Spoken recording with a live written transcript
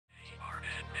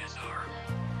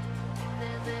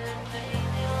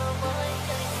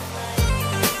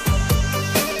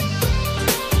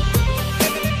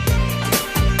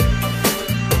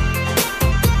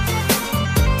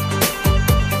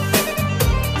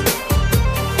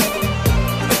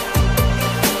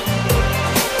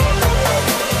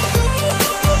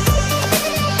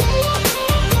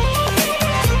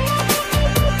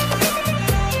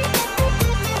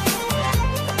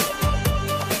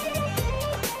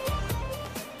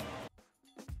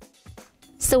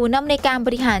ศูนย์อำนวยการบ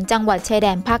ริหารจังหวัดชายแด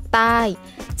นภาคใต้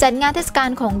จัดงานเทศกาล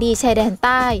ของดีชายแดนใ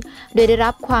ต้โดยได้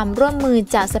รับความร่วมมือ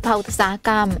จากสภาอุตสาหก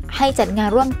รรมให้จัดงาน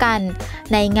ร่วมกัน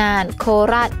ในงานโค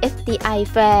ราช FDI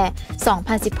Fair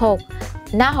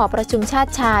 2016 ณ หอประชุมชา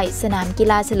ติชายสนามกี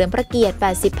ฬาเฉลิมพระเกียรติ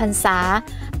 80 พรรษา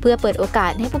เพื่อเปิดโอกา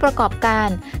สให้ผู้ประกอบการ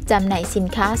จำหน่ายสิน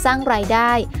ค้าสร้างรายไ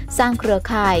ด้สร้างเครือ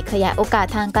ข่ายขยายโอกาส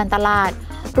ทางการตลาด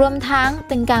รวมทั้งเ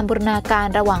ป็นการบูรณาการ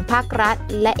ระหว่างภาครัฐ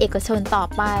และเอกชนต่อ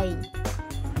ไป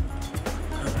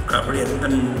กราบเรียนท่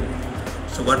าน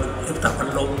สวัสดิ์เอฟตาพัน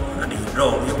ลบอดีตรอ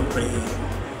งนายกรัฐมนตรี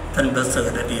ท่านประเสริ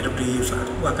ฐอดีตรัฐมนตรี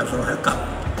ว่าการกระทรวงอุตสาหกรรม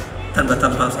ท่านประธา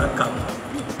นภาคอุตสาหกรรม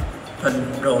ท่าน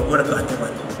รองผู้ว่าราชการจังหวั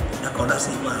ดนครราช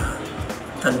สีมา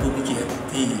ท่านผู้มีเกียรติ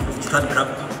ที่ทุกท่านครับ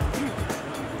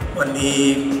วันนี้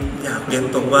อยากเรียน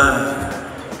ตรงว่า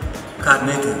คาดไ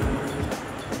ม่ถึง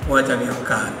ว่าจะมีโอ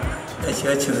กาสได้เชื้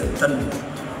อเชิญท่าน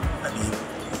อดีต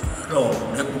รอง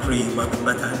นายกรัฐมนตรีมาเป็นป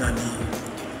ระธานงานนี้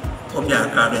ผมอยาก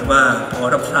กล่าวเรียนว่าพอ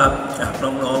รับทราบจาก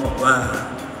น้องๆบอกว่า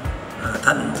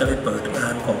ท่านจะไปเปิดงา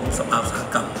นของสภาอุตสาห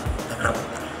กรรมนะครับ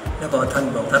แล้วก็ท่าน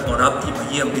บอกท่านขอรับที่มา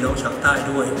เยี่ยมพี่น้องชาวใต้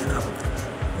ด้วยนะครับ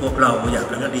พวกเราอยาก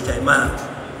จะดีใจมาก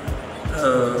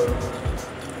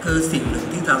คือสิ่งหนึ่ง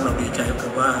ที่ทางเราดีใจก็คื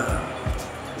อว่า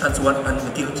ท่านสุวัสดิ์นั้นเป็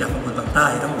นที่รู้จักของคนทางใต้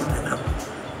ทั้งหมดนะครับ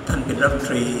ท่านเป็นรัฐมน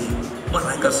ตรีมาหล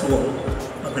ายกระทรวง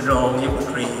มาเป็นรองนายกรัฐมน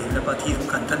ตรีแล้วก็ที่ส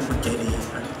ำคัญท่านคนใจดี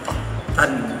ท่า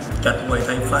นจัดมวยไท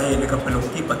ยไฟนะครับไปลง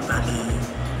ที่ปัตตานี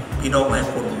พี่น้องหลาย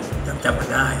คนยังจำกัน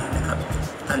ได้นะครับ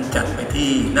ท่านจัดไปที่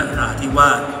นราธิว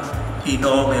าสพี่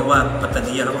น้องเลยว่าปัตตา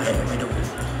นีเราแห่ไปดู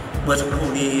เมื่อสักครู่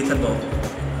นี้ท่านบอก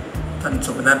ท่าน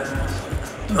สุพนัท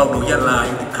เราดูยะลาอ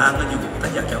ยู่ค้างกันอยู่ท่า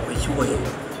นอยากจะไปช่วย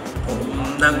ผม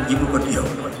นั่งยิ้มคนเดียว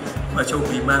มาโชค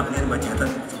ดีมากเนี่ยมาเจอท่า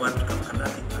นสุวัสดิ์กับคณะ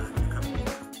ทีมงานนะครับ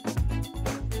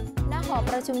ณ หอ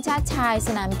ประชุมชาติชายส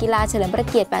นามกีฬาเฉลิมพระ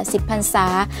เกียรติ 80 พรรษา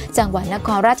จังหวัดนค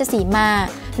รราชสีมา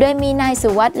โดยมีนายสุ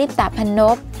วัสดิ์ ลิปตาพน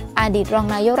พอดีตรอง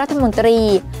นายกรัฐมนตรี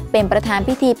เป็นประธาน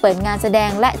พิธีเปิดงานแสด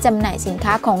งและจำหน่ายสิน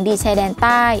ค้าของดีชายแดนใ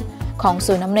ต้ของ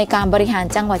ศูนย์อำนวยการบริหาร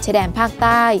จังหวัดชายแดนภาคใ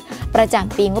ต้ประจ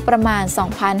ำปีงบประมาณ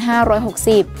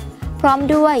 2560 พร้อม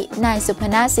ด้วยนายสุพ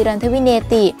นัส ศิรันทวิเน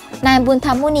ตินายบุญธร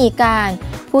รมมุนีการ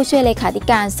ผู้ช่วยเลขาธิ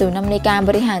การศูนย์อำนวยการ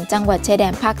บริหารจังหวัดชายแด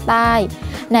นภาคใต้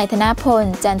นายธนพล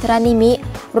จันทรนิมิ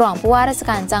รองผู้ว่าราช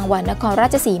การจังหวัดนครรา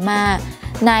ชสีมา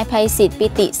นายไพศิษฐ์ ปิ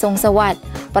ติทรงสวัสดิ์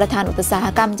ประธานอุตสาห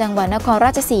กรรมจังหวัดนครร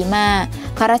าชสีมา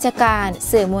ข้าราชการ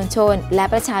สื่อมวลชนและ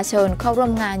ประชาชนเข้าร่ว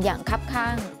มงานอย่างคับ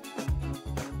คั่ง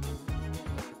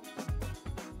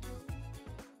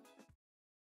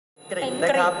กริดนะ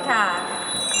ครับค่ะ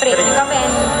กริดนี่ก็เป็น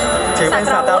ถือเป็น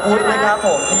สัตว์อาวุธนะครับผ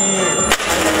มที่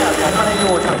ของมาลา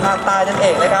ยูทางภาคใต้นั่นเอ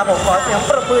งนะครับผมขอเสียงป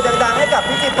รบมือดังๆให้กับ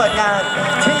พิธีเปิดงาน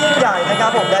ที่ยิ่งใหญ่นะครั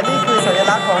บผมและนี่คือสัญ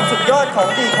ลักษณ์ของสุดยอดของ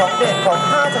ดีของเด่นของ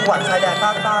5จังหวัดชายแดนภ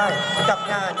าคใต้กับ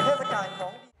งานเทศกาลขอ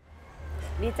ง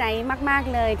ดีใจมาก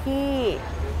ๆเลยที่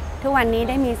ทุกวันนี้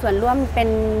ได้มีส่วนร่วม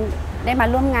ได้มา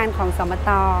ร่วมงานของสมต.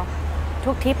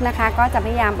ทุกทริปนะคะก็จะพ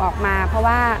ยายามออกมาเพราะ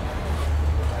ว่า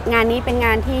งานนี้เป็นง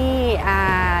าน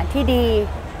ที่ดี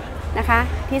นะคะ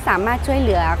ที่สามารถช่วยเห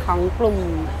ลือของกลุ่ม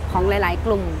ของหลายๆก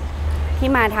ลุ่มที่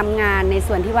มาทำงานใน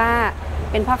ส่วนที่ว่า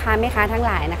เป็นพ่อค้าแม่ค้าทั้งห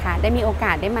ลายนะคะได้มีโอก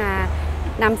าสได้มา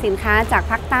นำสินค้าจาก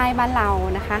ภาคใต้บ้านเรา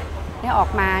นะคะได้ออก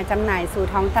มาจำหน่ายสู่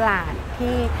ท้องตลาด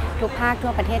ที่ทุกภาคทั่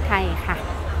วประเทศไทยค่ะ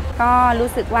ก็รู้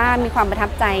สึกว่ามีความประทั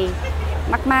บใจ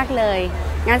มากๆเลย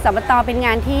งานสมต.เป็นง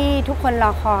านที่ทุกคนร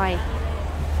อคอย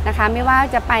นะคะไม่ว่า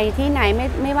จะไปที่ไหน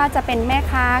ไม่ว่าจะเป็นแม่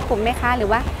ค้ากลุ่มแม่ค้าหรือ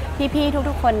ว่าพี่ๆ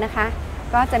ทุกๆคนนะคะ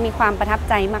ก็จะมีความประทับ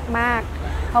ใจมาก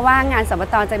ๆเพราะว่างานสม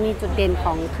ต.จะมีจุดเด่นข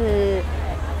องคือ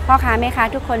พ่อค้าแม่ค้า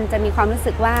ทุกคนจะมีความรู้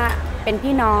สึกว่าเป็น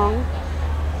พี่น้อง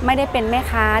ไม่ได้เป็นแม่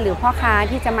ค้าหรือพ่อค้า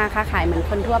ที่จะมาค้าขายเหมือน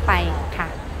คนทั่วไปค่ะ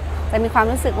จะมีความ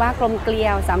รู้สึกว่ากลมเกลีย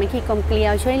วสามัคคีกลมเกลีย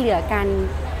วช่วยเหลือกัน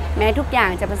แม้ทุกอย่าง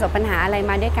จะประสบปัญหาอะไร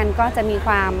มาด้วยกันก็จะมีค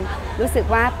วามรู้สึก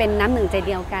ว่าเป็นน้ำหนึ่งใจเ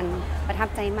ดียวกันประทับ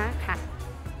ใจมากค่ะ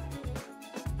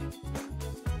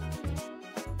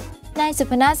นายสุ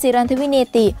พนัส ศิรันทวิเน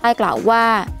ติได้กล่าวว่า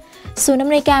ศูนย์อ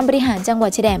ำนวยการบริหารจังหวั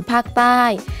ดชายแดนภาคใต้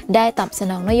ได้ตอบส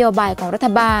นองนโยบายของรัฐ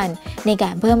บาลในก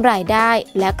ารเพิ่มรายได้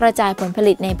และกระจายผลผ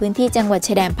ลิตในพื้นที่จังหวัดช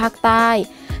ายแดนภาคใต้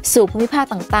สู่ภูมิภาค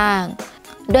ต่าง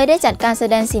ๆโดยได้จัดการแส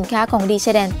ดงสินค้าของดีช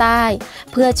ายแดนใต้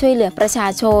เพื่อช่วยเหลือประชา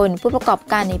ชนผู้ประกอบ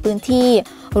การในพื้นที่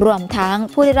รวมทั้ง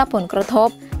ผู้ได้รับผลกระทบ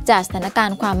จากสถานการ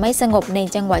ณ์ความไม่สงบใน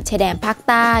จังหวัดชายแดนภาค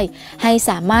ใต้ให้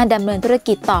สามารถดำเนินธุร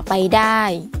กิจต่อไปได้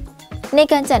ใน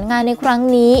การจัดงานในครั้ง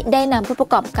นี้ได้นำผู้ประ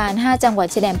กอบการ5จังหวัด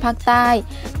ชายแดนภาคใต้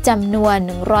จำนวน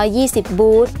120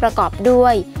บูธประกอบด้ว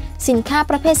ยสินค้า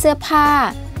ประเภทเสื้อผ้า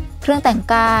เครื่องแต่ง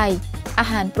กายอา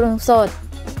หารปรุงสด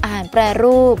อาหารแปร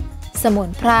รูปสมุน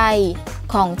ไพร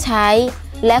ของใช้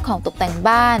และของตกแต่ง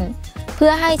บ้าน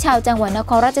พื่อให้ชาวจังหวัดน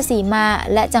ครราชสีมา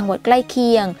และจังหวัดใกล้เ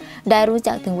คียงได้รู้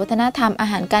จักถึงวัฒนธรรมอา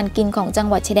หารการกินของจัง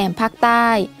หวัดชายแดนภาคใต้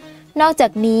นอกจา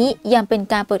กนี้ยังเป็น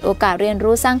การเปิดโอกาสเรียน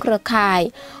รู้สร้างเครือข่าย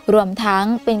รวมทั้ง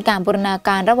เป็นการบูรณาก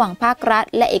ารระหว่างภาครัฐ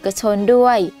และเอกชนด้ว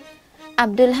ยอั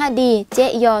บดุลฮาดี เจ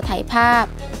ยอถ่ายภาพ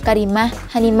การิมะ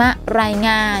ฮานิมะรายง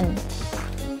าน